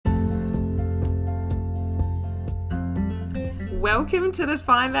Welcome to the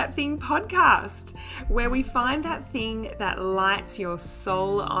Find That Thing podcast, where we find that thing that lights your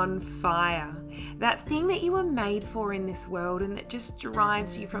soul on fire. That thing that you were made for in this world and that just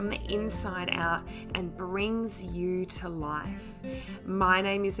drives you from the inside out and brings you to life. My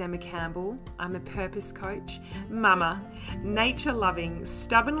name is Emma Campbell. I'm a purpose coach, mama, nature-loving,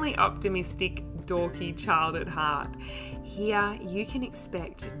 stubbornly optimistic, dorky child at heart. Here you can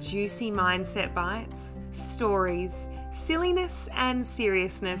expect juicy mindset bites, stories, silliness and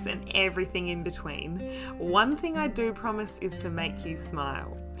seriousness and everything in between. One thing I do promise is to make you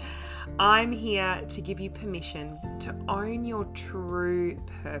smile. I'm here to give you permission to own your true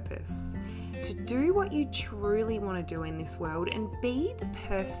purpose, to do what you truly want to do in this world and be the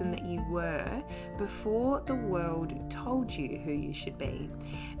person that you were before the world told you who you should be.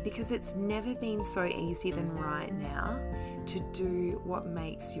 Because it's never been so easy than right now to do what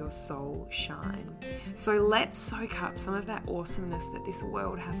makes your soul shine. So let's soak up some of that awesomeness that this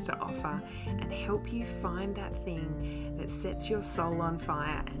world has to offer and help you find that thing that sets your soul on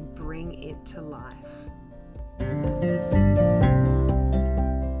fire and bring it to life.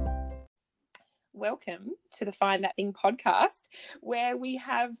 Welcome to the Find That Thing podcast, where we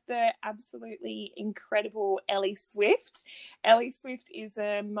have the absolutely incredible Ellie Swift. Ellie Swift is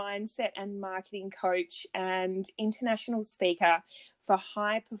a mindset and marketing coach and international speaker for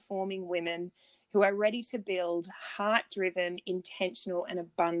high-performing women who are ready to build heart-driven, intentional and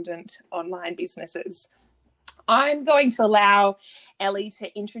abundant online businesses. I'm going to allow Ellie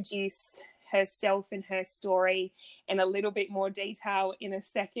to introduce herself and her story in a little bit more detail in a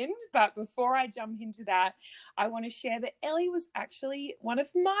second. But before I jump into that, I want to share that Ellie was actually one of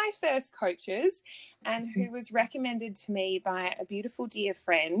my first coaches and who was recommended to me by a beautiful dear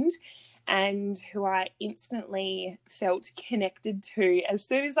friend and who I instantly felt connected to. As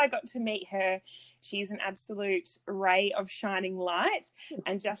soon as I got to meet her, she's an absolute ray of shining light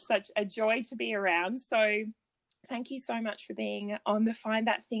and just such a joy to be around. So thank you so much for being on the Find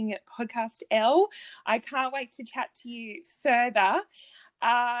That Thing podcast, Elle. I can't wait to chat to you further.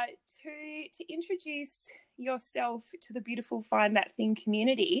 To introduce yourself to the beautiful Find That Thing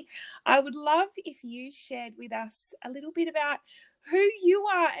community, I would love if you shared with us a little bit about who you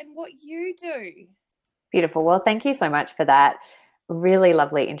are and what you do. Beautiful. Well, thank you so much for that really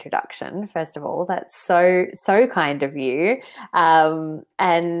lovely introduction. First of all, that's so kind of you. And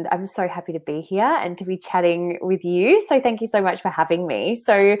I'm so happy to be here and to be chatting with you. So thank you so much for having me.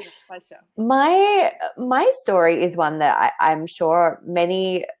 So pleasure. My story is one that I'm sure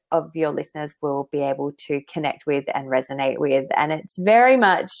many of your listeners will be able to connect with and resonate with. And it's very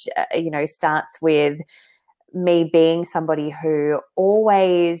much, starts with me being somebody who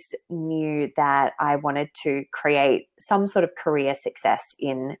always knew that I wanted to create some sort of career success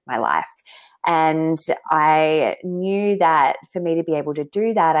in my life. And I knew that for me to be able to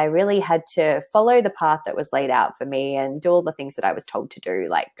do that, I really had to follow the path that was laid out for me and do all the things that I was told to do,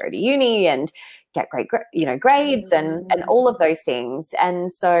 like go to uni and get great, grades and all of those things.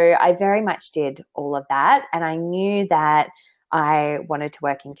 And so I very much did all of that. And I knew that I wanted to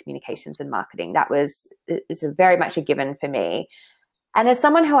work in communications and marketing. That is very much a given for me. And as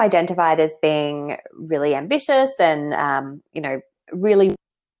someone who identified as being really ambitious and, really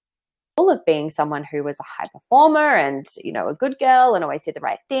full of being someone who was a high performer and, a good girl and always did the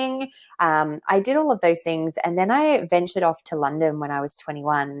right thing, I did all of those things. And then I ventured off to London when I was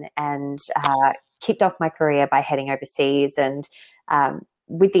 21 and kicked off my career by heading overseas and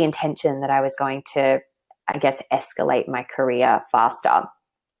with the intention that I was going to escalate my career faster.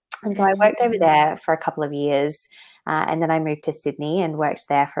 And so I worked over there for a couple of years and then I moved to Sydney and worked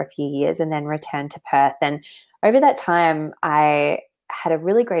there for a few years and then returned to Perth. And over that time, I had a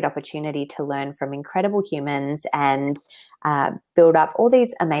really great opportunity to learn from incredible humans and build up all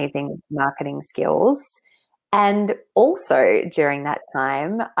these amazing marketing skills. And also during that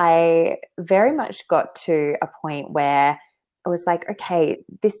time, I very much got to a point where I was like, okay,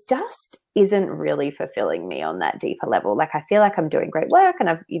 this just isn't really fulfilling me on that deeper level. Like I feel like I'm doing great work and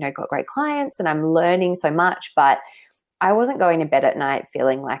I've, got great clients and I'm learning so much, but I wasn't going to bed at night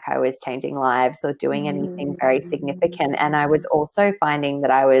feeling like I was changing lives or doing anything very significant. And I was also finding that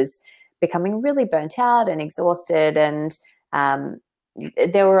I was becoming really burnt out and exhausted and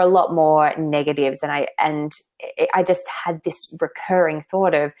there were a lot more negatives and I just had this recurring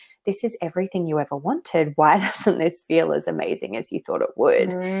thought of, this is everything you ever wanted. Why doesn't this feel as amazing as you thought it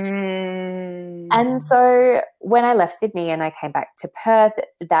would? And so when I left Sydney and I came back to Perth,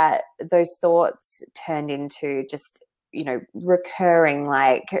 that those thoughts turned into just, recurring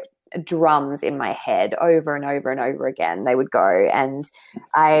like drums in my head over and over and over again. They would go. And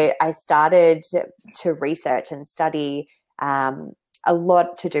I started to research and study a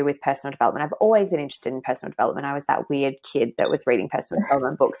lot to do with personal development. I've always been interested in personal development. I was that weird kid that was reading personal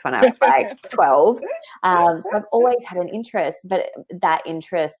development books when I was like 12. So I've always had an interest, but that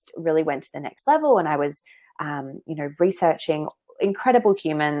interest really went to the next level. And I was, researching incredible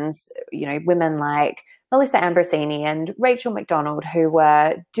humans, women like Melissa Ambrosini and Rachel McDonald, who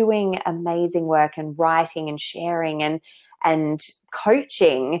were doing amazing work and writing and sharing and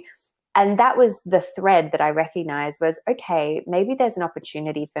coaching. And that was the thread that I recognized was, okay, maybe there's an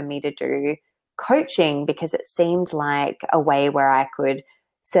opportunity for me to do coaching, because it seemed like a way where I could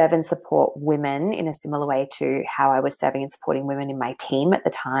serve and support women in a similar way to how I was serving and supporting women in my team at the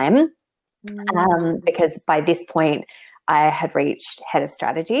time. Because by this point, I had reached head of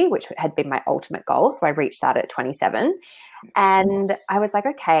strategy, which had been my ultimate goal. So I reached that at 27. And I was like,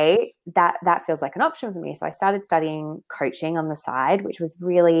 okay, that feels like an option for me. So I started studying coaching on the side, which was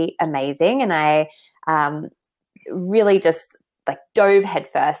really amazing. And I really just like dove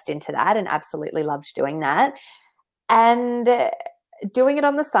headfirst into that and absolutely loved doing that. And doing it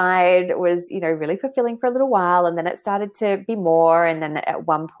on the side was, really fulfilling for a little while. And then it started to be more. And then at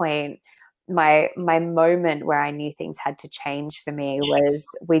one point, my moment where I knew things had to change for me was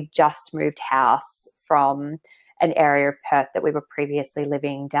we just moved house from an area of Perth that we were previously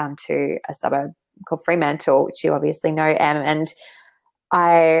living down to a suburb called Fremantle, which you obviously know, Em. And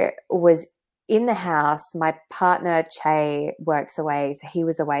I was in the house. My partner, Che, works away. So he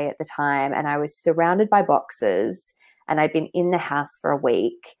was away at the time. And I was surrounded by boxes. And I'd been in the house for a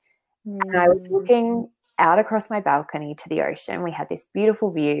week. And I was looking out across my balcony to the ocean. We had this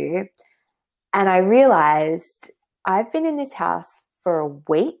beautiful view. And I realized I've been in this house for a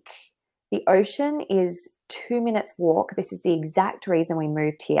week. The ocean is 2 minutes walk. This is the exact reason we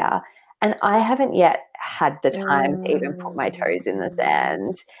moved here. And I haven't yet had the time to even put my toes in the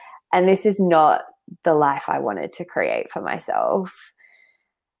sand. And this is not the life I wanted to create for myself.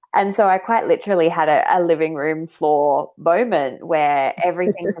 And so I quite literally had a living room floor moment where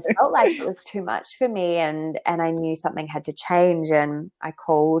everything just felt like it was too much for me, and I knew something had to change. And I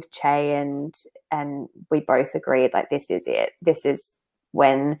called Che and we both agreed, like, this is it. This is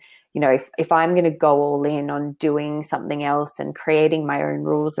when, if I'm going to go all in on doing something else and creating my own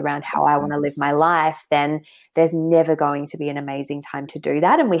rules around how I want to live my life, then there's never going to be an amazing time to do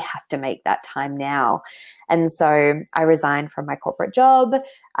that. And we have to make that time now. And so I resigned from my corporate job.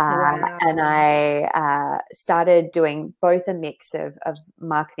 And I started doing both a mix of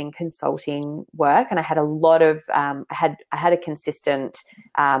marketing consulting work, and I had a lot of I had a consistent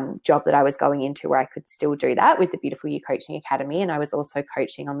job that I was going into where I could still do that with the Beautiful You Coaching Academy, and I was also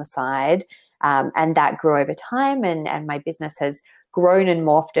coaching on the side, and that grew over time, and my business has grown and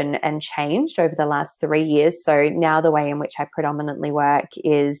morphed and changed over the last 3 years. So now the way in which I predominantly work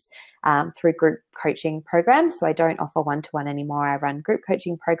is through group coaching programs. So I don't offer one-to-one anymore. I run group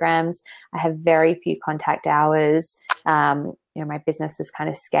coaching programs. I have very few contact hours. My business has kind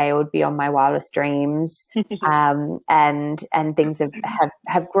of scaled beyond my wildest dreams, and things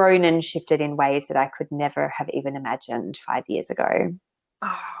have grown and shifted in ways that I could never have even imagined 5 years ago.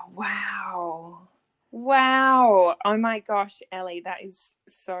 Oh, wow. Wow. Oh my gosh, Ellie, that is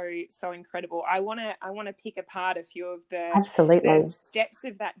so incredible. I want to pick apart a few of the steps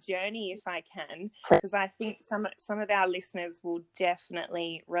of that journey if I can, because I think some of our listeners will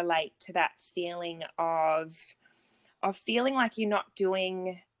definitely relate to that feeling of feeling like you're not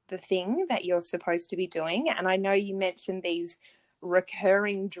doing the thing that you're supposed to be doing. And I know you mentioned these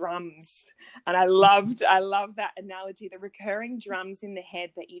recurring drums, and I love that analogy, the recurring drums in the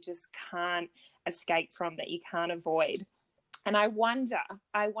head that you just can't escape from, that you can't avoid. And I wonder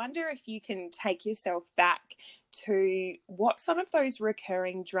if you can take yourself back to what some of those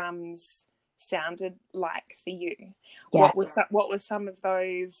recurring drums sounded like for you. Yeah. What were some of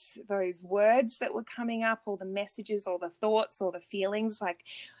those words that were coming up, or the messages, or the thoughts, or the feelings? Like,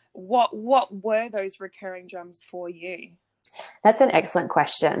 what were those recurring drums for you? That's an excellent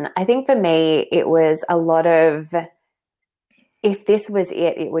question. I think for me, it was a lot of, if this was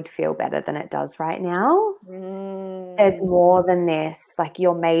it, it would feel better than it does right now. There's more than this. Like,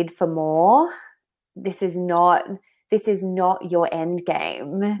 you're made for more. This is not your end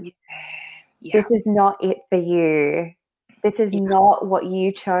game. Yeah. This is not it for you. This is not what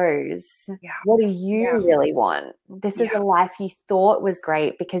you chose. Yeah. What do you really want? This is a life you thought was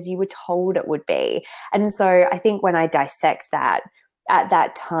great because you were told it would be. And so I think when I dissect that, at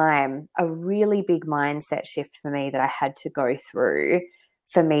that time, a really big mindset shift for me that I had to go through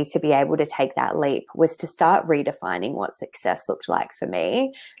for me to be able to take that leap was to start redefining what success looked like for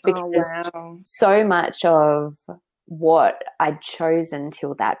me. Because so much of what I'd chosen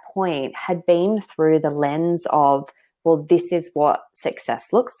till that point had been through the lens of well, this is what success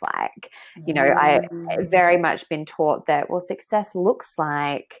looks like. You know, I very much been taught that, well, success looks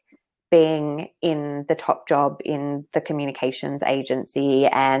like being in the top job in the communications agency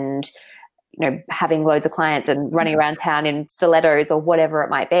and, you know, having loads of clients and running around town in stilettos or whatever it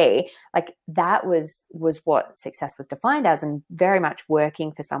might be. Like that was what success was defined as, and very much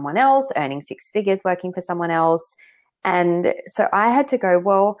working for someone else, earning six figures, working for someone else. And so I had to go,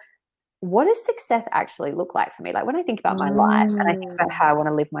 well, what does success actually look like for me? Like when I think about my life and I think about how I want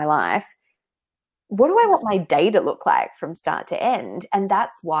to live my life, what do I want my day to look like from start to end? And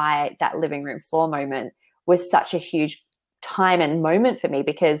that's why that living room floor moment was such a huge time and moment for me,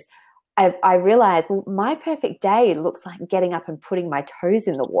 because I realized, well, my perfect day looks like getting up and putting my toes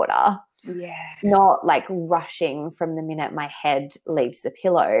in the water. Yeah. Not like rushing from the minute my head leaves the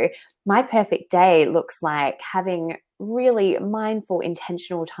pillow. My perfect day looks like having really mindful,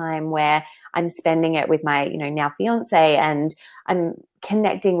 intentional time where I'm spending it with my, you know, now fiance, and I'm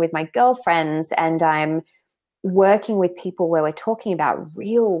connecting with my girlfriends, and I'm working with people where we're talking about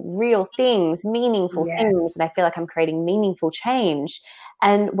real things, meaningful things, and I feel like I'm creating meaningful change.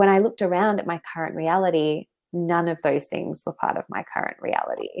 And when I looked around at my current reality, none of those things were part of my current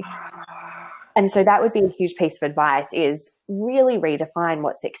reality. And so that would be a huge piece of advice, is really redefine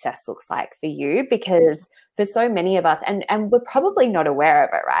what success looks like for you, because for so many of us, and we're probably not aware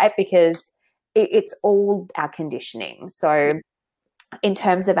of it, right? Because it's all our conditioning. So in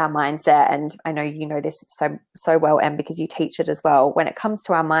terms of our mindset, and I know you know this so well, Em, because you teach it as well, when it comes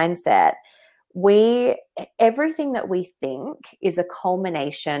to our mindset, everything that we think is a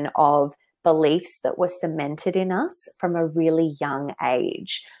culmination of beliefs that were cemented in us from a really young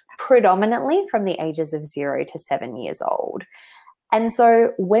age, predominantly from the ages of 0 to 7 years old. And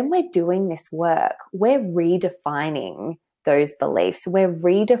so when we're doing this work, we're redefining those beliefs. We're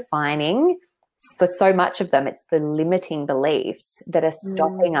redefining, for so much of them, it's the limiting beliefs that are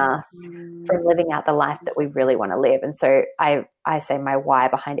stopping us from living out the life that we really want to live. And so I say my why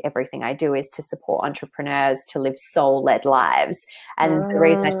behind everything I do is to support entrepreneurs to live soul-led lives. And the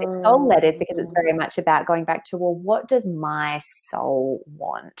reason I say soul-led is because it's very much about going back to, well, what does my soul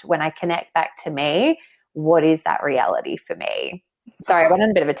want? When I connect back to me, what is that reality for me? Sorry, I went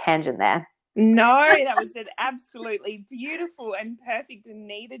on a bit of a tangent there. No, that was an absolutely beautiful and perfect and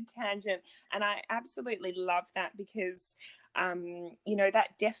needed tangent. And I absolutely love that, because, you know,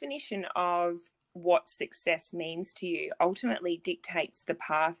 that definition of what success means to you ultimately dictates the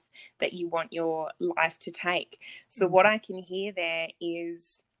path that you want your life to take. So what I can hear there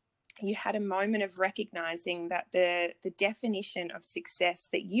is you had a moment of recognizing that the definition of success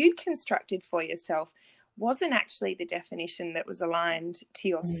that you'd constructed for yourself wasn't actually the definition that was aligned to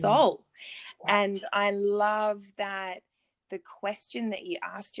your soul. And I love that the question that you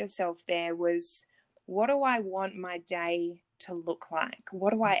asked yourself there was, what do I want my day to look like?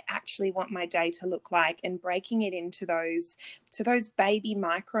 What do I actually want my day to look like? And breaking it into those baby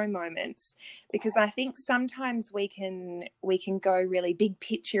micro moments, because I think sometimes we can go really big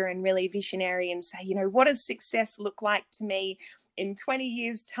picture and really visionary and say, you know, what does success look like to me in 20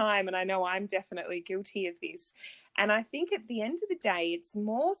 years' time? And I know I'm definitely guilty of this. And I think at the end of the day, it's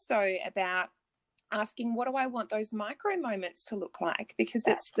more so about asking, what do I want those micro moments to look like? Because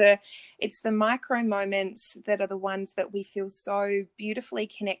it's the micro moments that are the ones that we feel so beautifully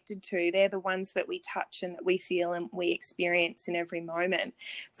connected to. They're the ones that we touch and that we feel and we experience in every moment.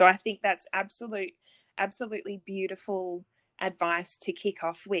 So I think that's absolutely beautiful advice to kick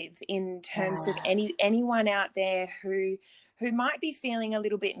off with, in terms of anyone out there who might be feeling a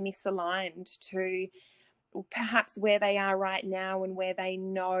little bit misaligned to perhaps where they are right now and where they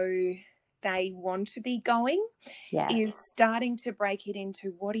know they want to be going, is starting to break it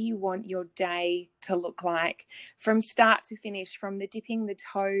into, what do you want your day to look like from start to finish, from the dipping the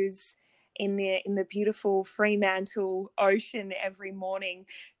toes in the beautiful Fremantle ocean every morning,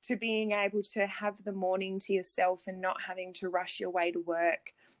 to being able to have the morning to yourself and not having to rush your way to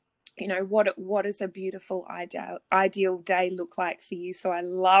work. You know, what does a beautiful ideal day look like for you? So I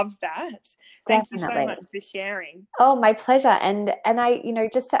love that. Thank you so much for sharing. Oh, my pleasure. And I, you know,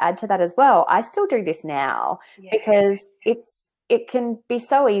 just to add to that as well, I still do this now, because it can be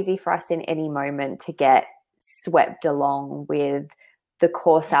so easy for us in any moment to get swept along with the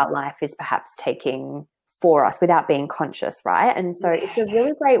course our life is perhaps taking for us without being conscious, right? And so it's a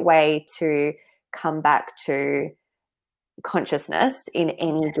really great way to come back to consciousness in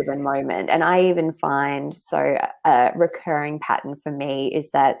any given moment. And I even find, so a recurring pattern for me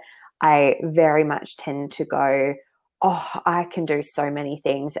is that I very much tend to go, oh, I can do so many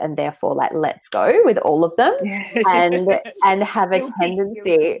things, and therefore, like, let's go with all of them, and have a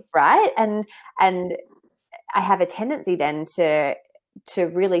tendency, right? And I have a tendency then to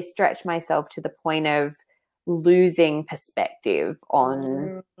really stretch myself to the point of losing perspective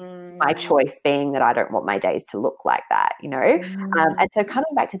on my choice being that I don't want my days to look like that, you know? And so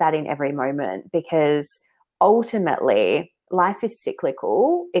coming back to that in every moment, because ultimately life is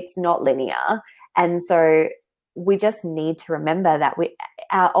cyclical, it's not linear. And so we just need to remember that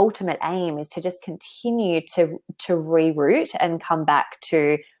our ultimate aim is to just continue to reroute and come back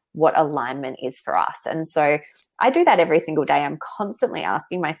to what alignment is for us. And so I do that every single day. I'm constantly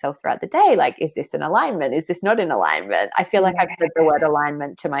asking myself throughout the day, like, is this in alignment? Is this not in alignment? I feel like I've said the word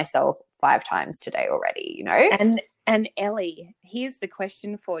alignment to myself 5 times today already, you know? And Ellie, here's the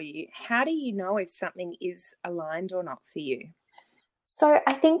question for you. How do you know if something is aligned or not for you? So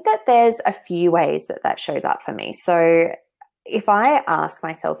I think that there's a few ways that shows up for me. So if I ask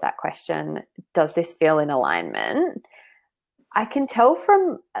myself that question, does this feel in alignment? I can tell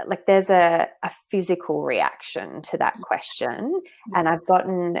from, like, there's a physical reaction to that question, and I've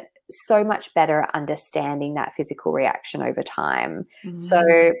gotten so much better at understanding that physical reaction over time. So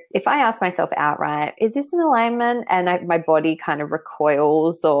if I ask myself outright, is this in alignment? And my body kind of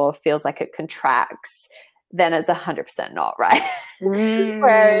recoils or feels like it contracts, then it's 100% not, right?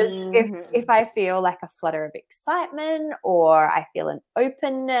 Whereas if I feel like a flutter of excitement, or I feel an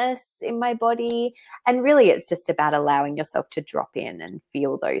openness in my body, and really it's just about allowing yourself to drop in and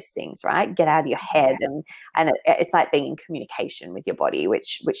feel those things, right? Get out of your head, and it's like being in communication with your body,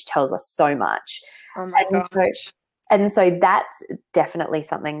 which tells us so much. Oh my gosh. And so that's definitely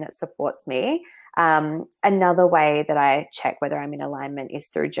something that supports me. Another way that I check whether I'm in alignment is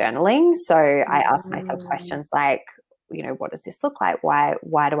through journaling. So I ask myself questions like, you know, what does this look like? Why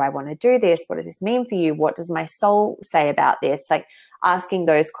do I want to do this? What does this mean for you? What does my soul say about this? Like, asking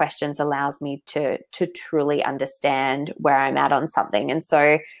those questions allows me to truly understand where I'm at on something. And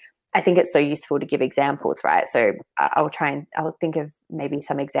so I think it's so useful to give examples, right? So I'll think of maybe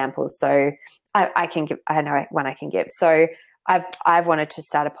some examples. So I know one I can give. So I've wanted to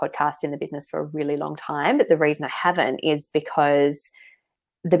start a podcast in the business for a really long time, but the reason I haven't is because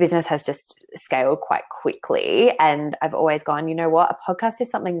the business has just scaled quite quickly, and I've always gone, you know what, a podcast is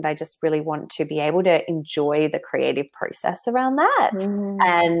something that I just really want to be able to enjoy the creative process around that.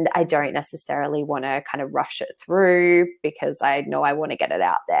 And I don't necessarily want to kind of rush it through, because I know I want to get it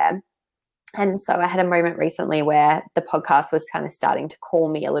out there. And so I had a moment recently where the podcast was kind of starting to call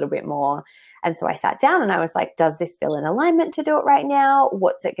me a little bit more. And so I sat down and I was like, does this feel in alignment to do it right now?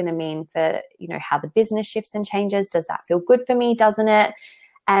 What's it going to mean for, you know, how the business shifts and changes? Does that feel good for me? Doesn't it?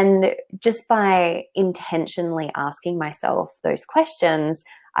 And just by intentionally asking myself those questions,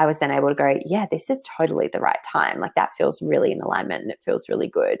 I was then able to go, yeah, this is totally the right time. Like, that feels really in alignment and it feels really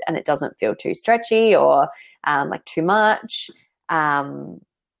good. And it doesn't feel too stretchy or like too much.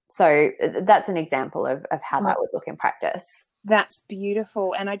 So that's an example of how that would look in practice. That's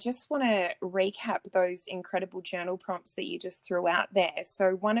beautiful. And I just want to recap those incredible journal prompts that you just threw out there.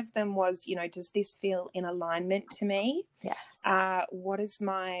 So one of them was, you know, does this feel in alignment to me? Yes. What does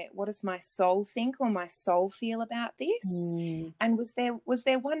my soul think or my soul feel about this? And was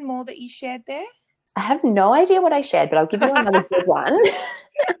there one more that you shared there? I have no idea what I shared, but I'll give you another good one.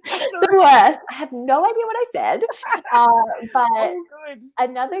 The worst. I have no idea what I said. But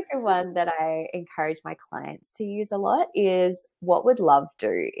another good one that I encourage my clients to use a lot is, what would love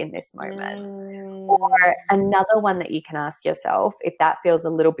do in this moment? Or another one that you can ask yourself, if that feels a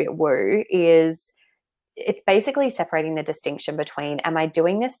little bit woo, is, it's basically separating the distinction between, am I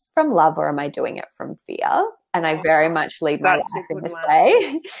doing this from love or am I doing it from fear? And I very much lead my life in this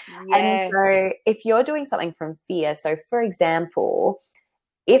way. Yes. And so if you're doing something from fear, so for example,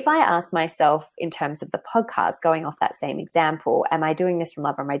 if I ask myself in terms of the podcast, going off that same example, am I doing this from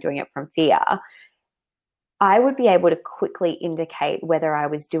love or am I doing it from fear? I would be able to quickly indicate whether I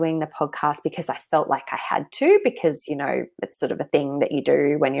was doing the podcast because I felt like I had to, because, you know, it's sort of a thing that you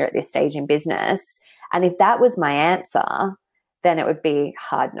do when you're at this stage in business. And if that was my answer, then it would be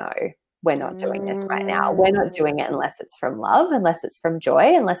hard no. We're not doing this right now. We're not doing it unless it's from love, unless it's from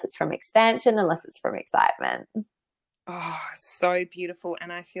joy, unless it's from expansion, unless it's from excitement. Oh, so beautiful.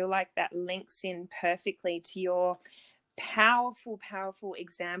 And I feel like that links in perfectly to your powerful, powerful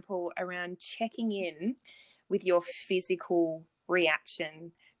example around checking in with your physical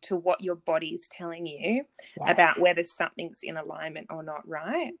reaction to what your body's telling you about whether something's in alignment or not,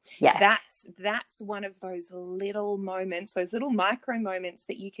 right? Yes. That's one of those little moments, those little micro moments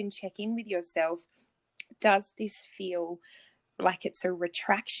that you can check in with yourself. Does this feel like it's a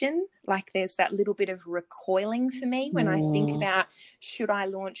retraction? Like there's that little bit of recoiling for me when I think about, should I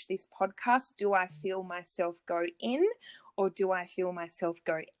launch this podcast? Do I feel myself go in, or do I feel myself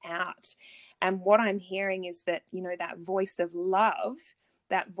go out? And what I'm hearing is that, you know, that voice of love,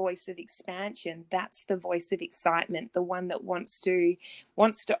 that voice of expansion, that's the voice of excitement, the one that wants to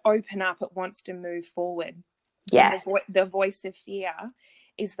open up, it wants to move forward. Yes. And the voice of fear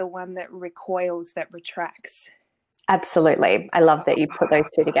is the one that recoils, that retracts. Absolutely. I love that you put those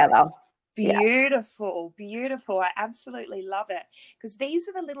two together. Beautiful, beautiful. I absolutely love it, because these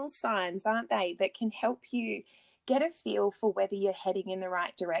are the little signs, aren't they, that can help you get a feel for whether you're heading in the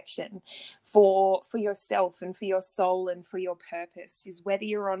right direction for yourself and for your soul and for your purpose. Is whether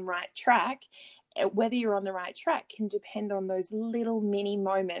you're on right track. Whether you're on the right track can depend on those little mini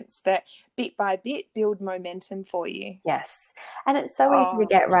moments that bit by bit build momentum for you. Yes. And it's so easy to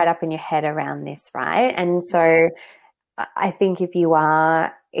get right up in your head around this, right? And so I think if you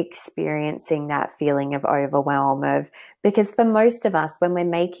are experiencing that feeling of overwhelm, because for most of us, when we're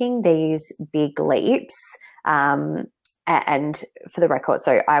making these big leaps, and for the record,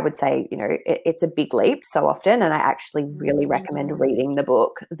 so I would say, you know, it's a big leap so often, and I actually really recommend reading the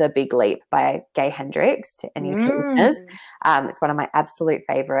book, The Big Leap by Gay Hendricks to any of your listeners. It's one of my absolute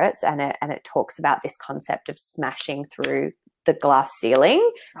favorites, and it talks about this concept of smashing through the glass ceiling,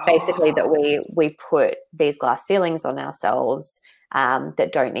 basically that we put these glass ceilings on ourselves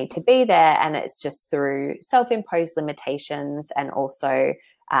that don't need to be there, and it's just through self-imposed limitations and also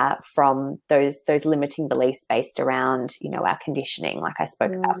from those limiting beliefs based around, you know, our conditioning, like I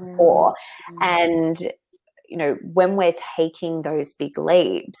spoke about before. And, you know, when we're taking those big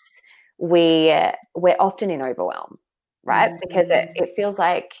leaps, we're often in overwhelm, right? Because it feels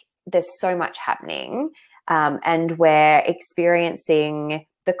like there's so much happening, and we're experiencing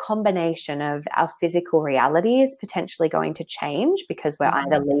the combination of our physical reality is potentially going to change because we're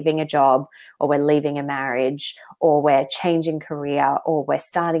either leaving a job or we're leaving a marriage or we're changing career or we're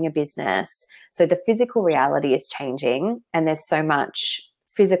starting a business. So the physical reality is changing, and there's so much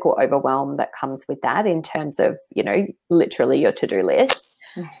physical overwhelm that comes with that in terms of, you know, literally your to-do list.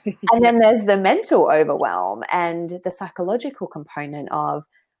 And then there's the mental overwhelm and the psychological component of,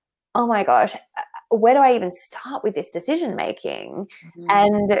 oh my gosh, where do I even start with this decision making?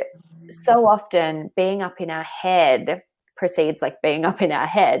 And so often being up in our head precedes like being up in our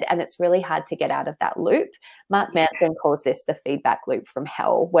head, and it's really hard to get out of that loop. Mark Manson calls this the feedback loop from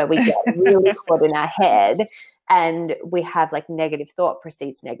hell, where we get really caught in our head and we have like negative thought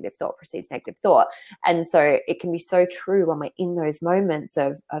precedes negative thought precedes negative thought. And so it can be so true when we're in those moments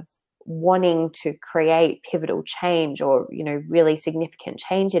of wanting to create pivotal change or, you know, really significant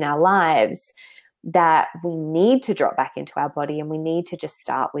change in our lives, that we need to drop back into our body and we need to just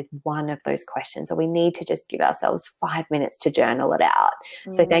start with one of those questions, or we need to just give ourselves 5 minutes to journal it out.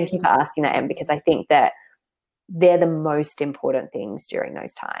 So thank you for asking that, Em, because I think that they're the most important things during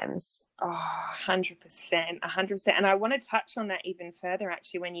those times. 100%, 100%. And I want to touch on that even further,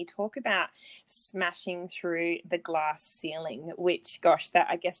 actually, when you talk about smashing through the glass ceiling, which, gosh, that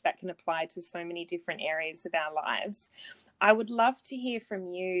I guess that can apply to so many different areas of our lives. I would love to hear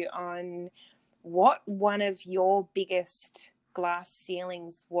from you on what one of your biggest glass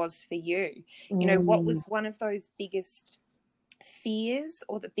ceilings was for you. You know, what was one of those biggest fears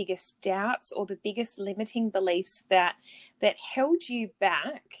or the biggest doubts or the biggest limiting beliefs that held you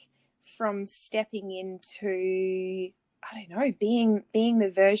back from stepping into, I don't know, being the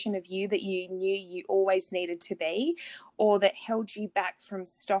version of you that you knew you always needed to be, or that held you back from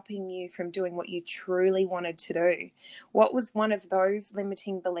stopping you from doing what you truly wanted to do? What was one of those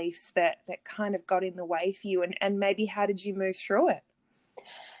limiting beliefs that kind of got in the way for you, and maybe how did you move through it?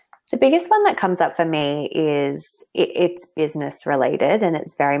 The biggest one that comes up for me is it's business related, and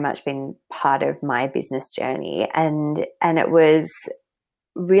it's very much been part of my business journey. And it was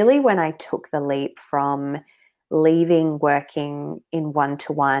really when I took the leap from leaving working in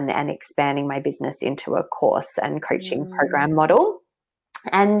one-to-one and expanding my business into a course and coaching program model.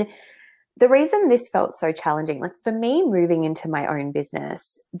 And the reason this felt so challenging, like for me moving into my own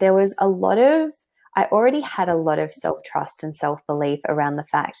business, I already had a lot of self-trust and self-belief around the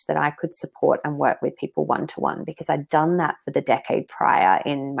fact that I could support and work with people one-to-one, because I'd done that for the decade prior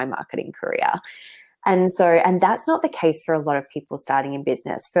in my marketing career. And that's not the case for a lot of people starting in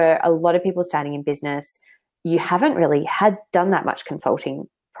business. For a lot of people starting in business, you haven't really done that much consulting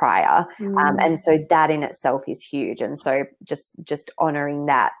prior. And so that in itself is huge. And so just honoring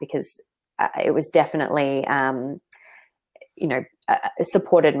that, because it was definitely,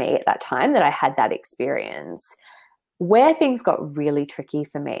 supported me at that time that I had that experience. Where things got really tricky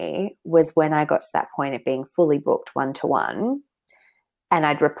for me was when I got to that point of being fully booked one-to-one. and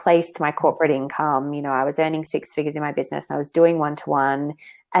I'd replaced my corporate income. You know, I was earning 6 figures in my business and I was doing one-to-one.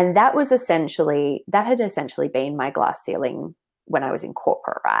 And that had essentially been my glass ceiling when I was in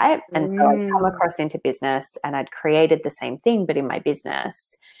corporate, right? And so I'd come across into business and I'd created the same thing, but in my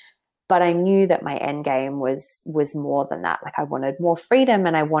business. But I knew that my end game was more than that. Like I wanted more freedom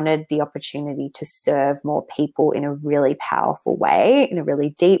and I wanted the opportunity to serve more people in a really powerful way, in a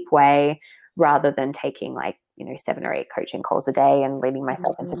really deep way, rather than taking like, you know, 7 or 8 coaching calls a day and leading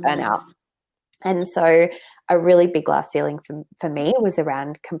myself into burnout. And so a really big glass ceiling for me was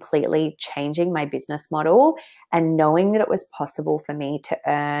around completely changing my business model and knowing that it was possible for me to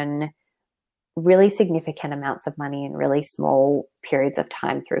earn really significant amounts of money in really small periods of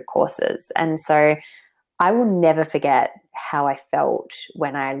time through courses. And so I will never forget how I felt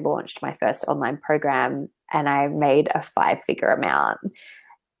when I launched my first online program and I made a 5-figure amount.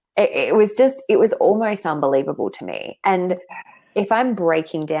 It was almost unbelievable to me. And if I'm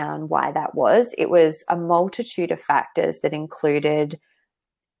breaking down why that was, it was a multitude of factors that included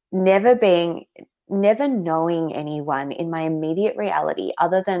never knowing anyone in my immediate reality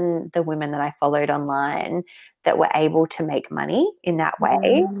other than the women that I followed online that were able to make money in that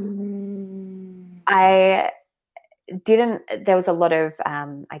way. There was a lot of,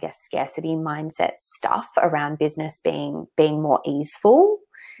 I guess, scarcity mindset stuff around business being more easeful.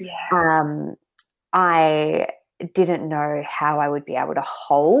 Yeah. I didn't know how I would be able to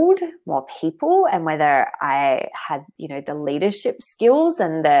hold more people and whether I had, you know, the leadership skills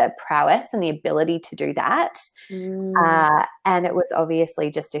and the prowess and the ability to do that. And it was obviously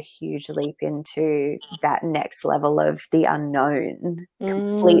just a huge leap into that next level of the unknown,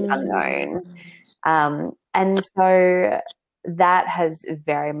 complete unknown. And so that has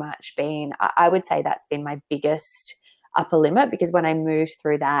very much been, I would say that's been my biggest upper limit, because when I moved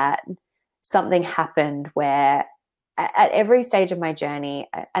through that, something happened where at every stage of my journey,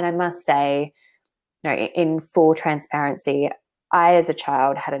 and I must say, you know, in full transparency, I as a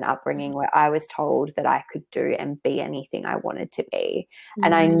child had an upbringing where I was told that I could do and be anything I wanted to be.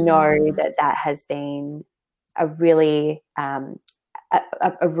 And I know that has been a really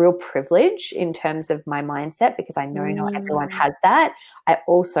a real privilege in terms of my mindset, because I know not everyone has that. I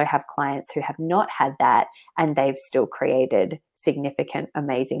also have clients who have not had that and they've still created significant,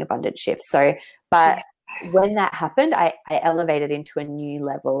 amazing, abundant shifts. So, but when that happened, I elevated into a new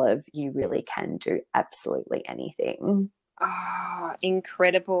level of you really can do absolutely anything. Oh,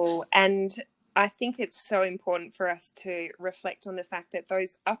 incredible. And I think it's so important for us to reflect on the fact that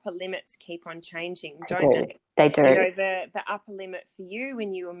those upper limits keep on changing, don't they? They do. You know, the upper limit for you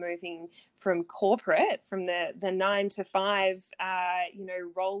when you were moving from corporate, from the 9 to 5, you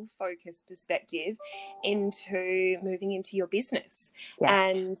know, role focused perspective, into moving into your business,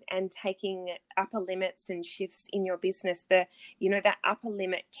 and taking upper limits and shifts in your business. You know, that upper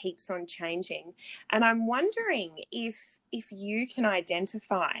limit keeps on changing. And I'm wondering if you can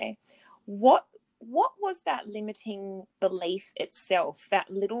identify what was that limiting belief itself, that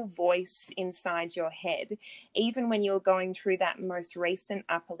little voice inside your head, even when you were going through that most recent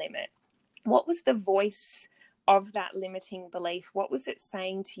upper limit? What was the voice of that limiting belief? What was it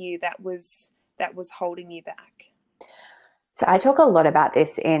saying to you that was holding you back? So I talk a lot about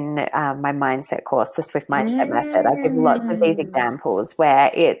this in my mindset course, the Swift Mindset Method. I give lots of these examples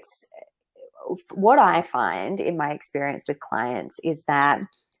where it's what I find in my experience with clients is that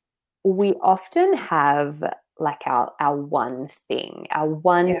we often have like our one thing, our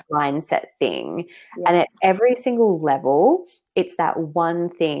one mindset thing. And at every single level, it's that one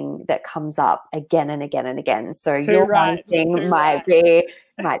thing that comes up again and again and again. So your one thing might be,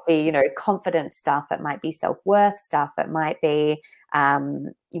 you know, confidence stuff. It might be self-worth stuff. It might be,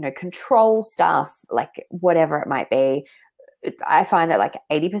 you know, control stuff, like whatever it might be. I find that like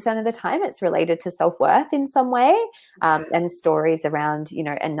 80% of the time it's related to self-worth in some way, and stories around, you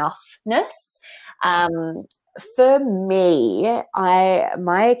know, enoughness. For me,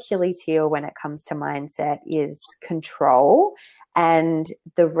 my Achilles heel when it comes to mindset is control. And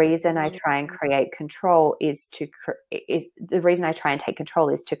the reason I try and create control is to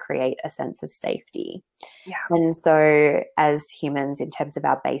create a sense of safety. And so as humans, in terms of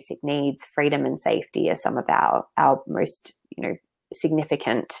our basic needs, freedom and safety are some of our most, you know,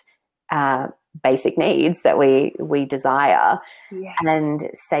 significant basic needs that we desire. And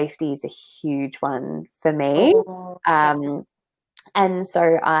safety is a huge one for me. And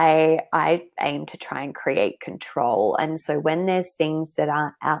so I aim to try and create control. And so when there's things that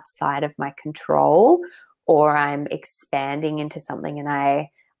are outside of my control, or I'm expanding into something and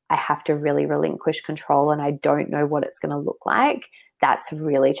I have to really relinquish control and I don't know what it's going to look like, that's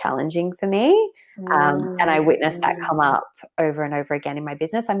really challenging for me. And I witness that come up over and over again in my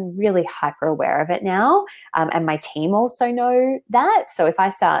business. I'm really hyper aware of it now. And my team also know that. So if I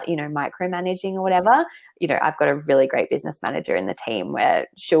start, micromanaging or whatever, I've got a really great business manager in the team where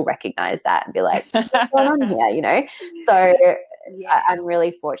she'll recognize that and be like, what's going on here, So yes. I'm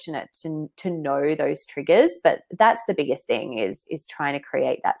really fortunate to know those triggers, but that's the biggest thing is trying to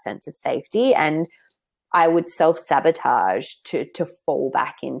create that sense of safety. And I would self-sabotage to fall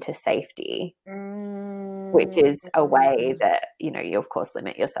back into safety, which is a way that, you of course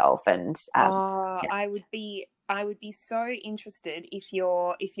limit yourself. And I would be so interested if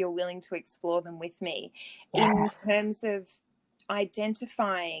you're willing to explore them with me in terms of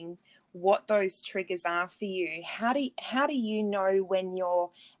identifying what those triggers are for you. How do you know when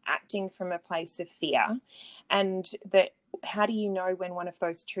you're acting from a place of fear, and how do you know when one of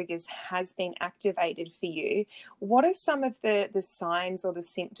those triggers has been activated for you? What are some of the signs or the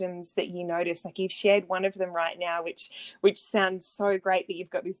symptoms that you notice? Like, you've shared one of them right now, which sounds so great, that you've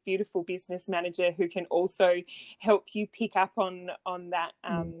got this beautiful business manager who can also help you pick up on that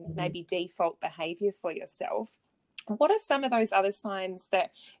maybe default behavior for yourself. What are some of those other signs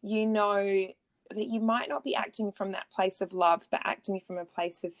that that you might not be acting from that place of love, but acting from a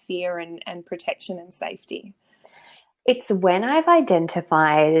place of fear and protection and safety? It's when I've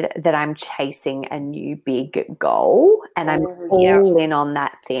identified that I'm chasing a new big goal and I'm all in on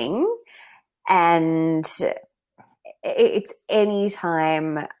that thing. And it's any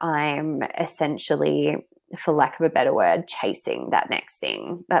time I'm essentially, for lack of a better word, chasing that next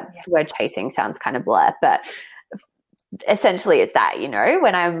thing. That word chasing sounds kind of blur, but essentially it's that,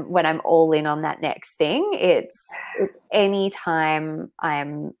 when I'm all in on that next thing. It's any time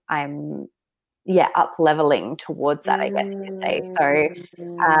I'm up leveling towards that, I guess you could say.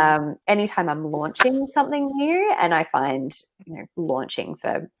 So anytime I'm launching something new, and I find launching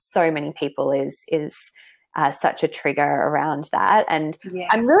for so many people is such a trigger around that. And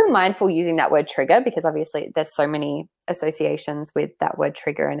I'm really mindful using that word trigger, because obviously there's so many associations with that word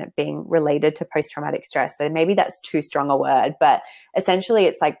trigger and it being related to post-traumatic stress. So maybe that's too strong a word, but essentially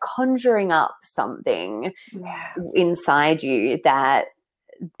it's like conjuring up something inside you that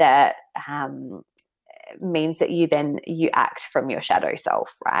means that you act from your shadow self,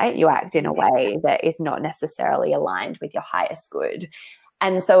 right? You act in a way that is not necessarily aligned with your highest good.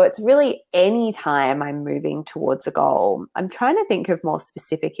 And so it's really any time I'm moving towards a goal. I'm trying to think of more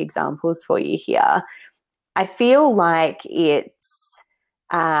specific examples for you here. I feel like it's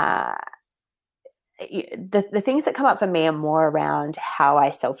the things that come up for me are more around how I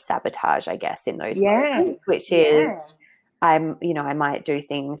self-sabotage, I guess, in those moments, which is I might do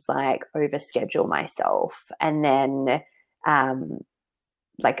things like overschedule myself, and then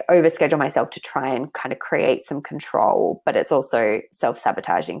overschedule myself to try and kind of create some control, but it's also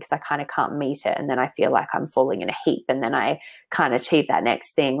self-sabotaging because I kind of can't meet it, and then I feel like I'm falling in a heap, and then I can't achieve that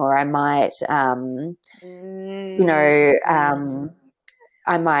next thing. Or I might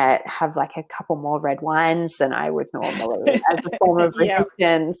I might have like a couple more red wines than I would normally as a form of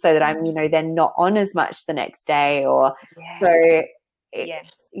resistance, so that I'm, then not on as much the next day. Or the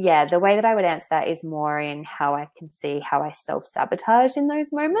way that I would answer that is more in how I can see how I self-sabotage in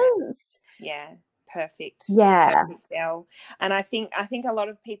those moments. Perfect. Yeah. Perfect, Elle. And I think a lot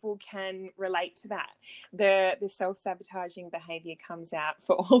of people can relate to that. The self-sabotaging behavior comes out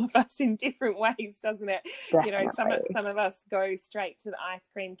for all of us in different ways, doesn't it? Definitely. Some of us go straight to the ice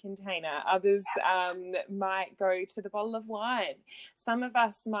cream container. Others might go to the bottle of wine. Some of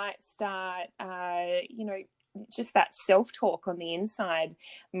us might start, just that self-talk on the inside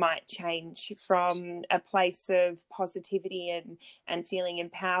might change from a place of positivity and feeling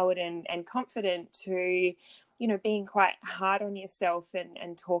empowered and confident to, being quite hard on yourself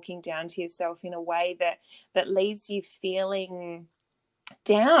and talking down to yourself in a way that leaves you feeling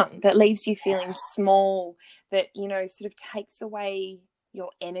down, that leaves you feeling small, that, sort of takes away your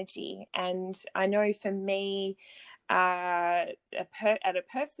energy. And I know for me, at a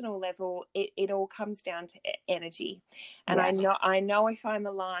personal level, it all comes down to energy. And I know if I'm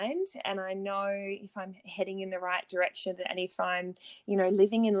aligned, and I know if I'm heading in the right direction, and if I'm,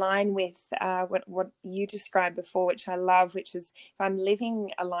 living in line with what you described before, which I love, which is if I'm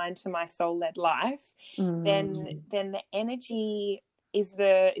living aligned to my soul-led life, then the energy is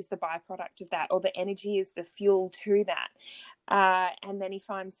the byproduct of that, or the energy is the fuel to that. And then if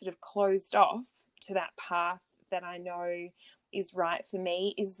I'm sort of closed off to that path that I know is right for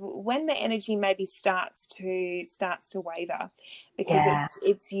me, is when the energy maybe starts to waver, because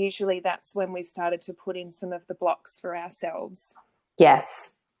it's usually that's when we've started to put in some of the blocks for ourselves.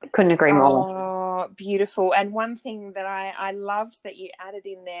 Yes, couldn't agree more. Oh, beautiful. And one thing that I loved that you added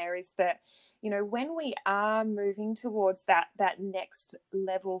in there is that, you know, when we are moving towards that next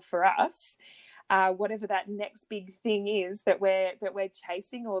level for us, whatever that next big thing is that we're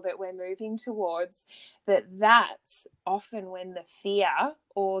chasing or that we're moving towards, that's often when the fear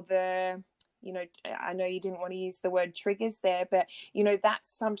or the, you know, I know you didn't want to use the word triggers there, but, you know,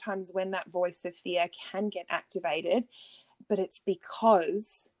 that's sometimes when that voice of fear can get activated. But it's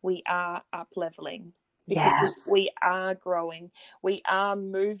because we are up leveling, because we are growing, we are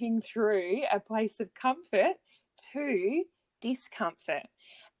moving through a place of comfort to discomfort.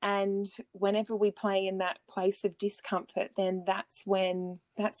 And whenever we play in that place of discomfort, then that's when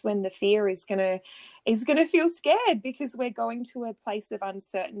the fear is gonna feel scared, because we're going to a place of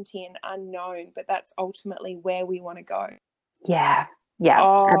uncertainty and unknown. But that's ultimately where we want to go. Yeah. Yeah,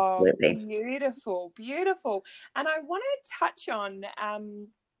 oh, absolutely. Beautiful, beautiful. And I want to touch on,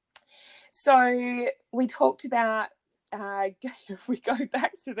 so we talked about, if we go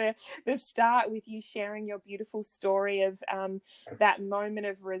back to the start with you sharing your beautiful story of that moment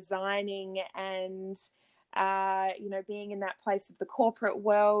of resigning and, you know, being in that place of the corporate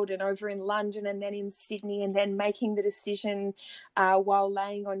world and over in London and then in Sydney, and then making the decision while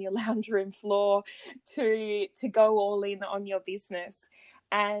laying on your lounge room floor to go all in on your business.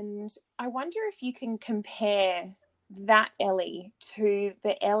 And I wonder if you can compare that Ellie to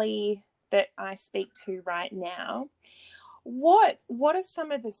the Ellie that I speak to right now. What are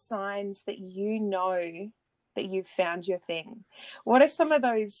some of the signs that you know that you've found your thing? What are some of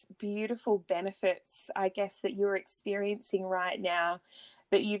those beautiful benefits, I guess, that you're experiencing right now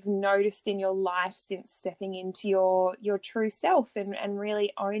that you've noticed in your life since stepping into your true self and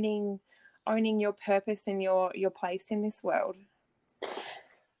really owning your purpose and your place in this world?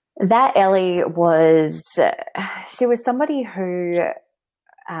 That Ellie was, she was somebody who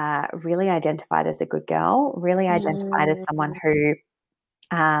really identified as a good girl, really identified as someone who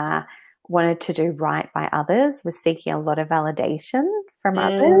wanted to do right by others, was seeking a lot of validation from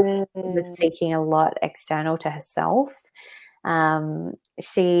others, was seeking a lot external to herself.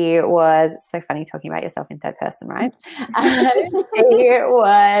 She was, so funny talking about yourself in third person, right? She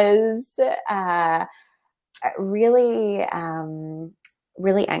was really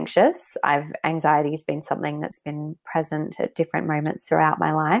really anxious. Anxiety has been something that's been present at different moments throughout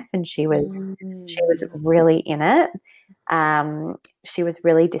my life, and she was really in it. She was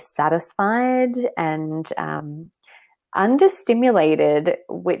really dissatisfied and understimulated,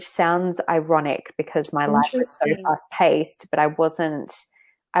 which sounds ironic because my life was so fast paced, but I wasn't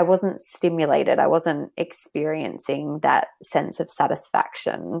stimulated. I wasn't experiencing that sense of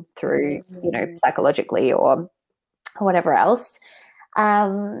satisfaction through, you know, psychologically or whatever else.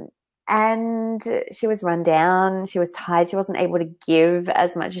 And she was run down. She was tired. She wasn't able to give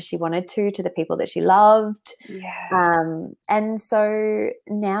as much as she wanted to the people that she loved. And so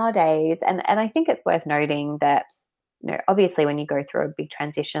nowadays, and I think it's worth noting that, you know, obviously when you go through a big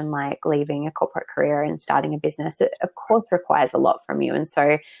transition like leaving a corporate career and starting a business, it of course requires a lot from you. And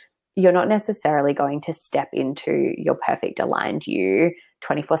so you're not necessarily going to step into your perfect aligned you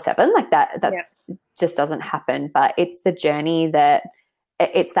 24/7 like that. That just doesn't happen. But it's the journey that,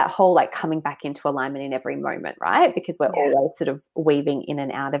 it's that whole like coming back into alignment in every moment, right? Because we're always sort of weaving in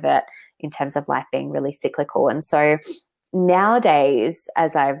and out of it in terms of life being really cyclical. And so nowadays,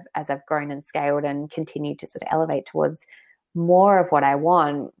 as I've grown and scaled and continued to sort of elevate towards more of what I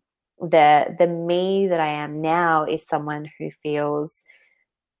want, the me that I am now is someone who feels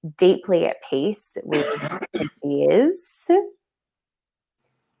deeply at peace with who she is.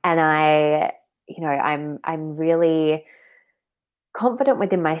 And I'm really confident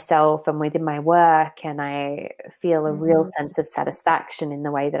within myself and within my work, and I feel a real sense of satisfaction in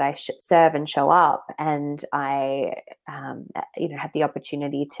the way that I serve and show up. And I, have the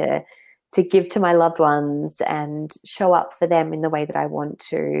opportunity to give to my loved ones and show up for them in the way that I want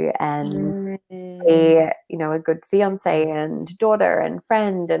to, and be, a good fiance and daughter and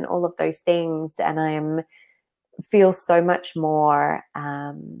friend and all of those things. And feel so much more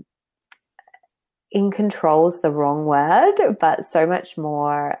in control's the wrong word, but so much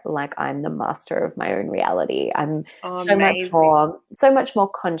more like I'm the master of my own reality. I'm so much more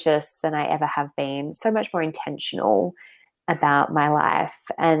conscious than I ever have been, so much more intentional about my life.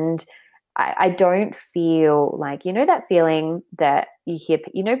 And I don't feel like, that feeling that you hear,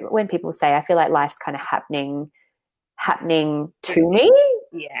 when people say, I feel like life's kind of happening to me.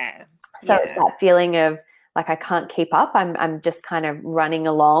 Yeah. So that feeling of, like, I can't keep up. I'm just kind of running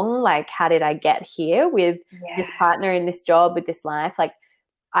along. Like, how did I get here with this partner in this job, with this life? Like,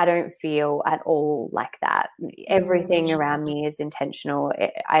 I don't feel at all like that. Everything around me is intentional.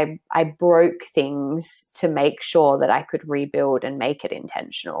 I broke things to make sure that I could rebuild and make it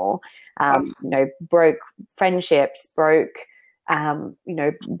intentional. Broke friendships, broke,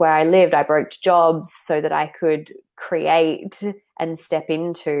 where I lived, I broke jobs so that I could create and step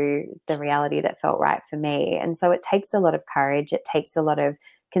into the reality that felt right for me. And so it takes a lot of courage. It takes a lot of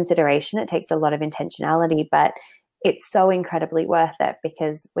consideration. It takes a lot of intentionality, but it's so incredibly worth it,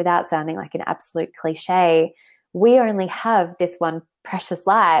 because without sounding like an absolute cliche, we only have this one precious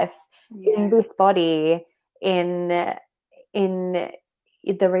life in this body, in the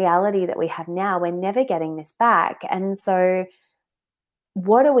reality that we have now. We're never getting this back. And so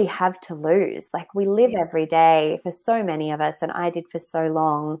what do we have to lose? Like, we live every day, for so many of us, and I did for so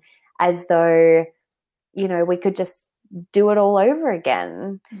long, as though, we could just do it all over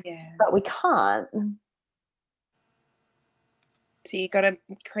again. But we can't. So you got to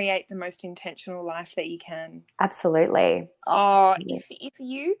create the most intentional life that you can. Absolutely. Oh, if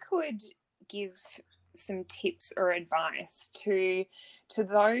you could give some tips or advice to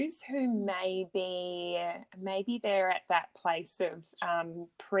those who maybe they're at that place of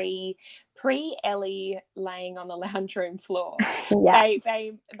pre Ellie laying on the lounge room floor.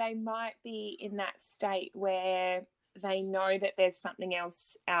 They might be in that state where they know that there's something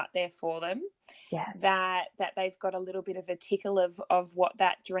else out there for them. That they've got a little bit of a tickle of what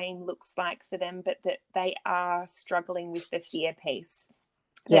that dream looks like for them, but that they are struggling with the fear piece.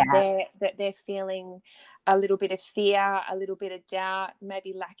 That they're feeling a little bit of fear, a little bit of doubt,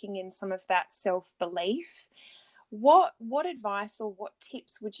 maybe lacking in some of that self-belief. What advice or what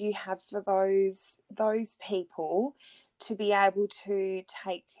tips would you have for those people to be able to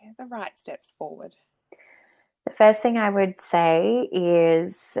take the right steps forward? The first thing I would say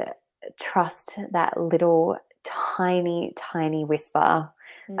is trust that little tiny, tiny whisper.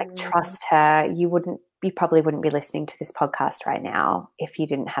 Like, trust her. You probably wouldn't be listening to this podcast right now if you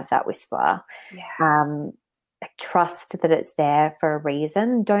didn't have that whisper. Trust that it's there for a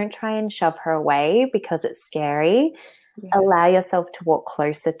reason. Don't try and shove her away because it's scary. Allow yourself to walk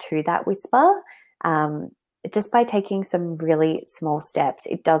closer to that whisper. Just by taking some really small steps.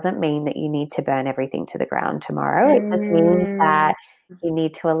 It doesn't mean that you need to burn everything to the ground tomorrow. It just means that you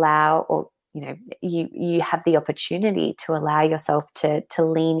need to allow, or you have the opportunity to allow yourself to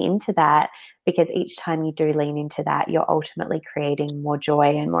lean into that, because each time you do lean into that, you're ultimately creating more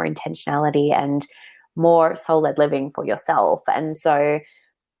joy and more intentionality and more soul-led living for yourself. And so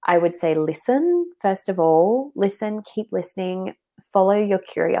I would say listen, first of all. Listen, keep listening. Follow your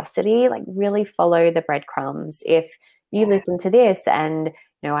curiosity, like really follow the breadcrumbs. If you listen to this and,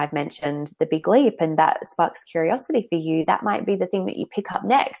 I've mentioned the big leap and that sparks curiosity for you, that might be the thing that you pick up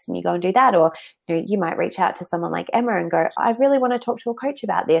next and you go and do that. Or, you might reach out to someone like Emma and go, I really want to talk to a coach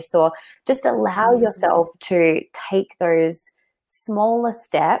about this. Or just allow yourself to take those smaller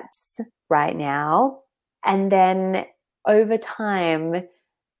steps right now. And then over time,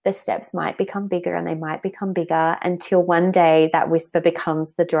 the steps might become bigger and they might become bigger until one day that whisper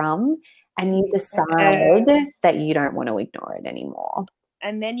becomes the drum and you decide that you don't want to ignore it anymore.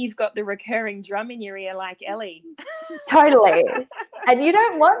 And then you've got the recurring drum in your ear like Ellie. Totally. And you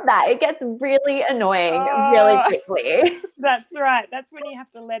don't want that. It gets really annoying really quickly. That's right. That's when you have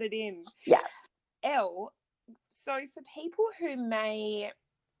to let it in. Yeah. Elle, so for people who may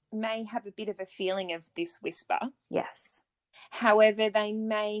have a bit of a feeling of this whisper. Yes. However, they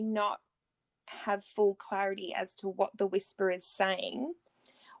may not have full clarity as to what the whisper is saying.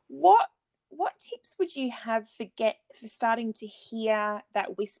 What tips would you have for starting to hear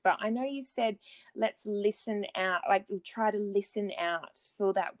that whisper? I know you said let's listen out, like try to listen out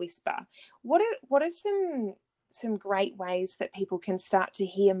for that whisper. What are some great ways that people can start to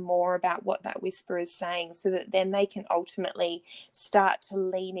hear more about what that whisper is saying, so that then they can ultimately start to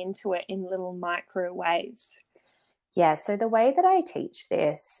lean into it in little micro ways? Yeah, so the way that I teach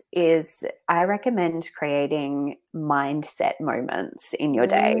this is I recommend creating mindset moments in your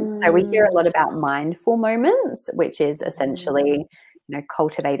day. So we hear a lot about mindful moments, which is essentially,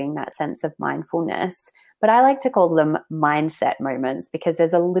 cultivating that sense of mindfulness. But I like to call them mindset moments because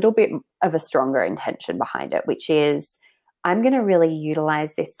there's a little bit of a stronger intention behind it, which is I'm going to really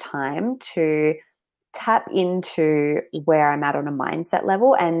utilize this time to tap into where I'm at on a mindset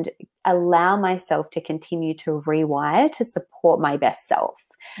level and allow myself to continue to rewire to support my best self.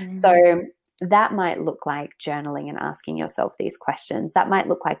 So that might look like journaling and asking yourself these questions. That might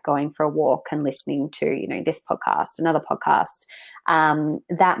look like going for a walk and listening to, this podcast, another podcast.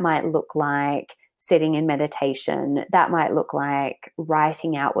 That might look like sitting in meditation. That might look like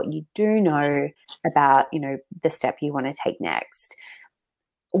writing out what you do know about, the step you want to take next.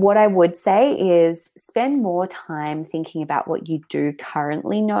 what I would say is spend more time thinking about what you do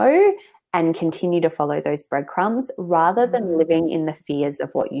currently know and continue to follow those breadcrumbs rather than living in the fears of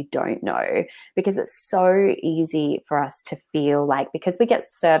what you don't know, because it's so easy for us to feel like, because we get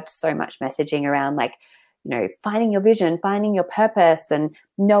served so much messaging around like, you know, finding your vision, finding your purpose and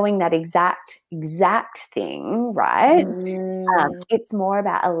knowing that exact thing, right? It's more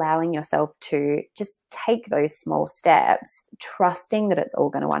about allowing yourself to just take those small steps, trusting that it's all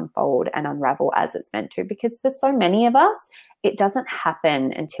going to unfold and unravel as it's meant to, because for so many of us, it doesn't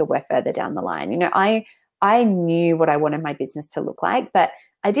happen until we're further down the line. You know, I knew what I wanted my business to look like, but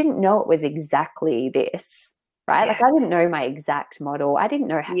I didn't know it was exactly this, right? Like I didn't know my exact model. I didn't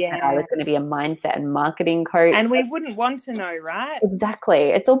know that I was going to be a mindset and marketing coach. And we wouldn't want to know, right? Exactly.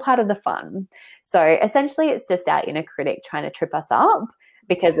 It's all part of the fun. So essentially it's just our inner critic trying to trip us up,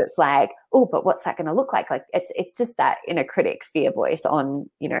 because it's like, oh, but what's that going to look like? Like it's just that inner critic fear voice on,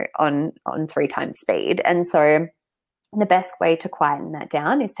 you know, on 3 times speed. And so the best way to quieten that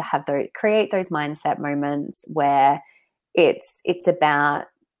down is to create those mindset moments where it's about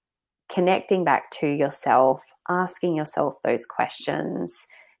connecting back to yourself, asking yourself those questions,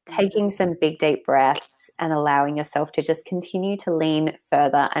 taking some big deep breaths and allowing yourself to just continue to lean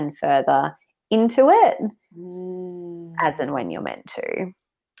further and further into it as and when you're meant to.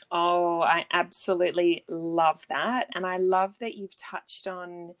 Oh, I absolutely love that. And I love that you've touched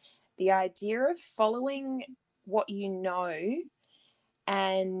on the idea of following what you know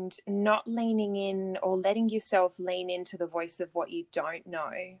and not leaning in or letting yourself lean into the voice of what you don't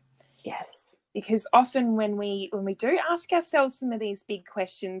know. Yes. Because often when we do ask ourselves some of these big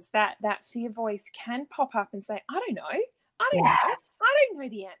questions, that fear voice can pop up and say, I don't know. I don't know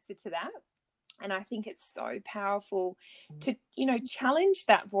the answer to that. And I think it's so powerful to, you know, challenge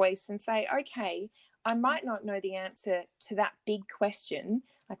that voice and say, okay, I might not know the answer to that big question,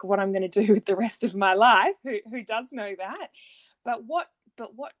 like what I'm going to do with the rest of my life. Who does know that? But what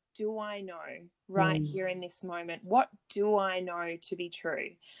do I know right here in this moment? What do I know to be true?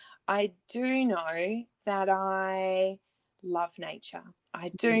 I do know that I love nature. I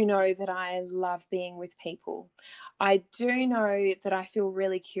do know that I love being with people. I do know that I feel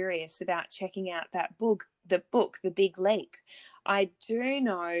really curious about checking out that book, The Big Leap. I do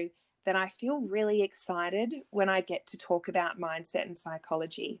know that I feel really excited when I get to talk about mindset and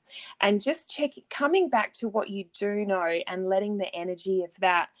psychology. And just coming back to what you do know and letting the energy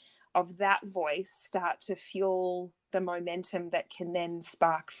of that voice start to fuel the momentum that can then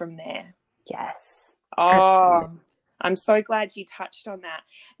spark from there. Yes. Oh, I'm so glad you touched on that.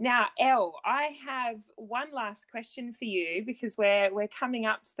 Now, Elle, I have one last question for you, because we're coming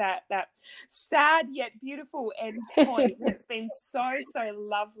up to that sad yet beautiful end point. And it's been so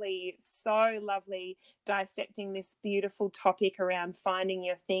lovely dissecting this beautiful topic around finding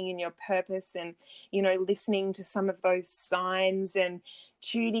your thing and your purpose, and, you know, listening to some of those signs and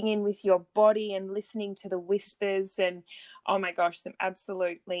tuning in with your body and listening to the whispers, and oh my gosh, some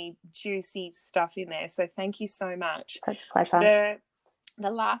absolutely juicy stuff in there. So thank you so much. Such a pleasure. The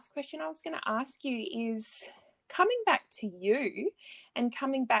last question I was going to ask you is, coming back to you and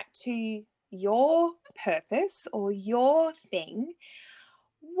coming back to your purpose or your thing,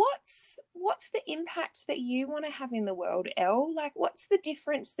 what's the impact that you want to have in the world, Elle? Like, what's the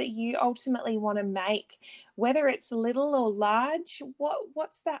difference that you ultimately want to make, whether it's little or large?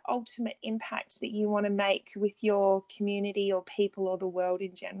 What's that ultimate impact that you want to make with your community or people or the world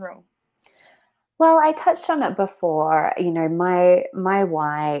in general? Well, I touched on it before. You know, my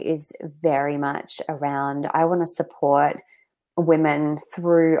why is very much around, I want to support women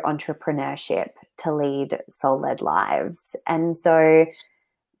through entrepreneurship to lead soul-led lives. And so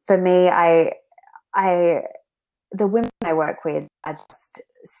for me, the women I work with are just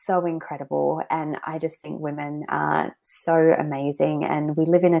so incredible, and I just think women are so amazing. And we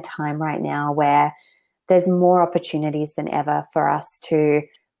live in a time right now where there's more opportunities than ever for us to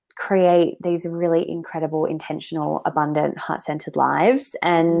create these really incredible, intentional, abundant, heart-centered lives.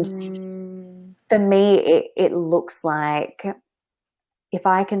 And for me, it looks like, if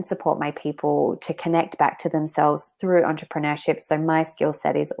I can support my people to connect back to themselves through entrepreneurship. So my skill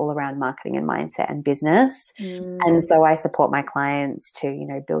set is all around marketing and mindset and business. And so I support my clients to, you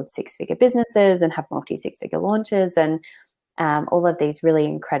know, build 6-figure businesses and have multi-6-figure launches and all of these really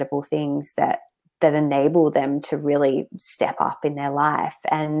incredible things that enable them to really step up in their life.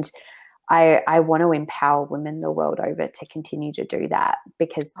 And I want to empower women the world over to continue to do that,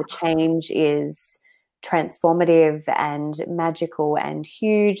 because the change is transformative and magical and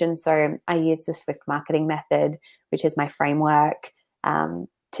huge. And so I use the Swift marketing method, which is my framework,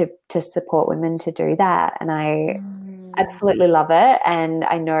 to support women to do that. And I absolutely love it. And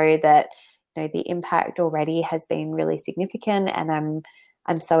I know that, you know, the impact already has been really significant, and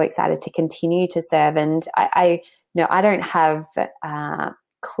I'm so excited to continue to serve. And I you know, I don't have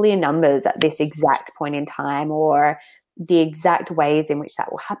clear numbers at this exact point in time, or the exact ways in which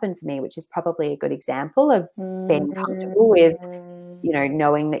that will happen for me, which is probably a good example of being comfortable with, you know,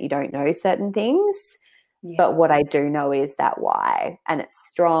 knowing that you don't know certain things. Yeah. But what I do know is that why, and it's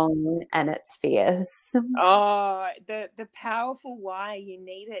strong and it's fierce. Oh, the powerful why. You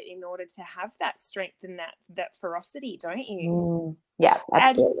need it in order to have that strength and that ferocity, don't you? Yeah,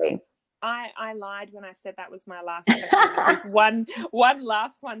 absolutely. And I lied when I said that was my last question, because one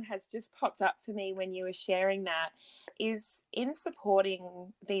last one has just popped up for me when you were sharing that, is in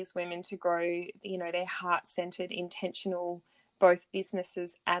supporting these women to grow, you know, their heart-centered, intentional, both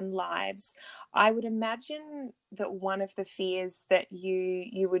businesses and lives. I would imagine that one of the fears that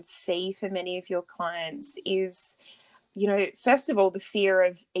you would see for many of your clients is, you know, first of all, the fear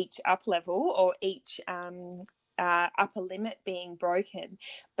of each up level or each upper limit being broken,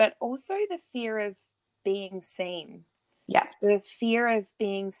 but also the fear of being seen. Yeah. The fear of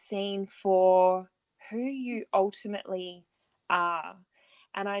being seen for who you ultimately are.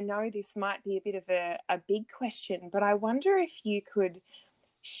 And I know this might be a bit of a big question, but I wonder if you could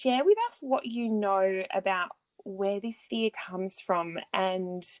share with us what you know about where this fear comes from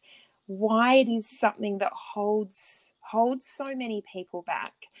and why it is something that holds so many people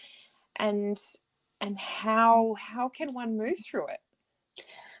back, and how can one move through it?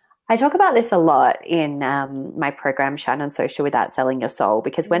 I talk about this a lot in my program, Shine on Social Without Selling Your Soul,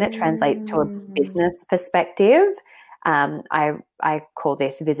 because when it translates to a business perspective, I call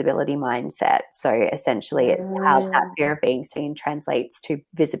this visibility mindset. So essentially, it's how that fear of being seen translates to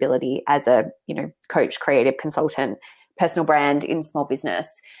visibility as a, you know, coach, creative consultant, personal brand in small business.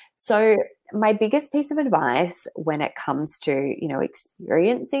 So my biggest piece of advice when it comes to, you know,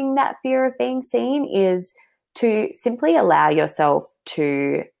 experiencing that fear of being seen is to simply allow yourself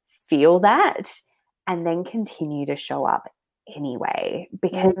to feel that and then continue to show up anyway,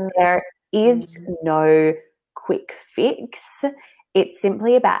 because there is no quick fix. It's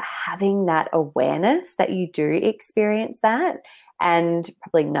simply about having that awareness that you do experience that. And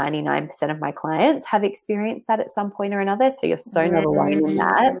probably 99% of my clients have experienced that at some point or another. So you're so not alone in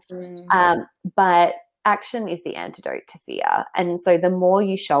that. But action is the antidote to fear. And so the more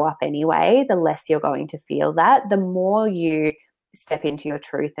you show up anyway, the less you're going to feel that. The more you step into your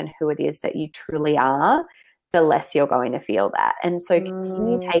truth and who it is that you truly are, the less you're going to feel that. And so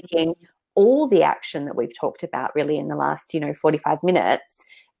continue taking all the action that we've talked about really in the last, 45 minutes,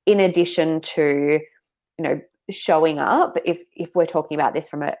 in addition to, showing up. If we're talking about this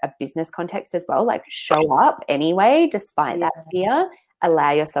from a business context as well, like show up anyway, despite that fear,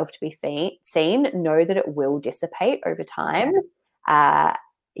 allow yourself to be seen, know that it will dissipate over time.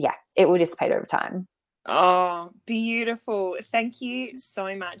 It will dissipate over time. Oh, beautiful. Thank you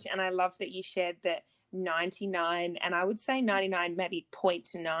so much. And I love that you shared that 99, and I would say 99, maybe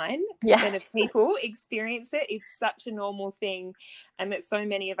 0.9% of people experience it. It's such a normal thing, and that so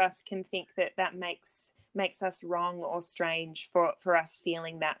many of us can think that makes us wrong or strange for us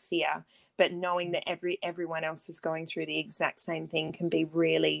feeling that fear. But knowing that everyone else is going through the exact same thing can be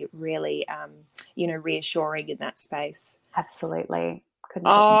really, really, reassuring in that space. Absolutely.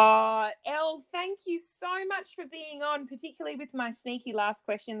 Oh, Elle, thank you so much for being on, particularly with my sneaky last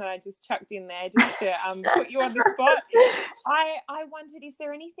question that I just chucked in there just to put you on the spot. I wondered, is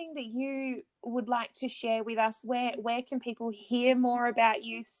there anything that you would like to share with us? Where can people hear more about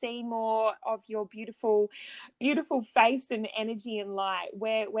you, see more of your beautiful, beautiful face and energy and light?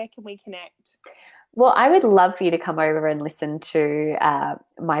 Where can we connect? Well, I would love for you to come over and listen to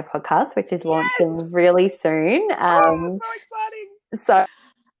my podcast, which is launching really soon. So exciting. So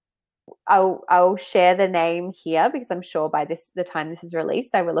I'll share the name here, because I'm sure by the time this is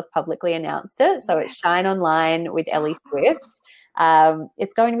released, I will have publicly announced it. So it's Shine Online with Ellie Swift.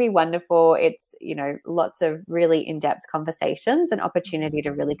 It's going to be wonderful. It's, lots of really in-depth conversations, an opportunity to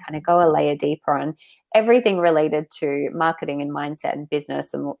really kind of go a layer deeper on everything related to marketing and mindset and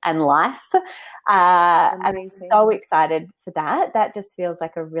business and life. And I'm so excited for that. That just feels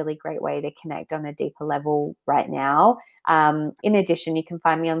like a really great way to connect on a deeper level right now. In addition, you can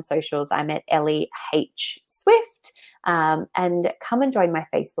find me on socials. I'm at Ellie H. Swift. And come and join my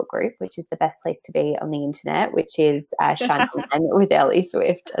Facebook group, which is the best place to be on the internet, which is Shine Online with Ellie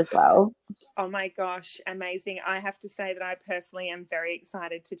Swift as well. Oh my gosh, amazing. I have to say that I personally am very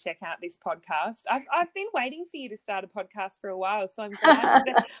excited to check out this podcast. I've been waiting for you to start a podcast for a while, so I'm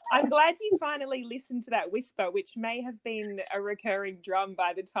glad you finally listened to that whisper, which may have been a recurring drum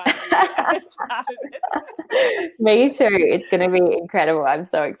by the time we started it. Me too. It's going to be incredible. I'm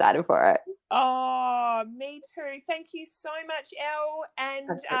so excited for it. Oh, me too. Thank you so much, Elle, and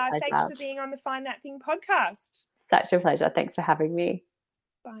thanks for being on the Find That Thing podcast. Such a pleasure. Thanks for having me.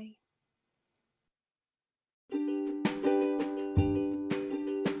 Bye.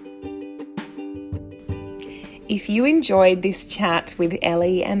 If you enjoyed this chat with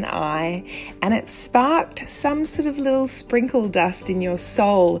Ellie and I, and it sparked some sort of little sprinkle dust in your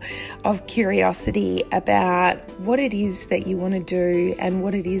soul of curiosity about what it is that you want to do and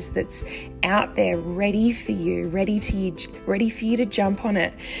what it is that's out there ready for you, ready for you to jump on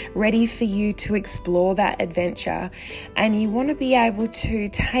it, ready for you to explore that adventure, and you want to be able to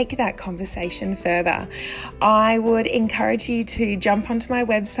take that conversation further, I would encourage you to jump onto my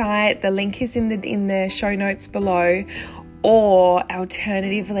website. The link is in the show notes below. Or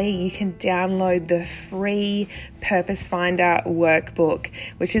alternatively, you can download the free Purpose Finder workbook,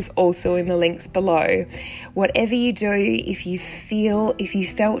 which is also in the links below. Whatever you do, if you felt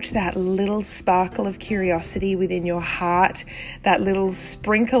that little sparkle of curiosity within your heart, that little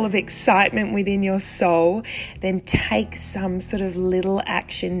sprinkle of excitement within your soul, then take some sort of little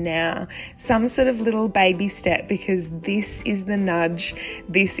action now, some sort of little baby step, because this is the nudge,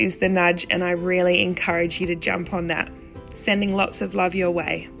 and I really encourage you to jump on that. Sending lots of love your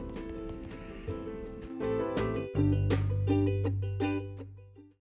way.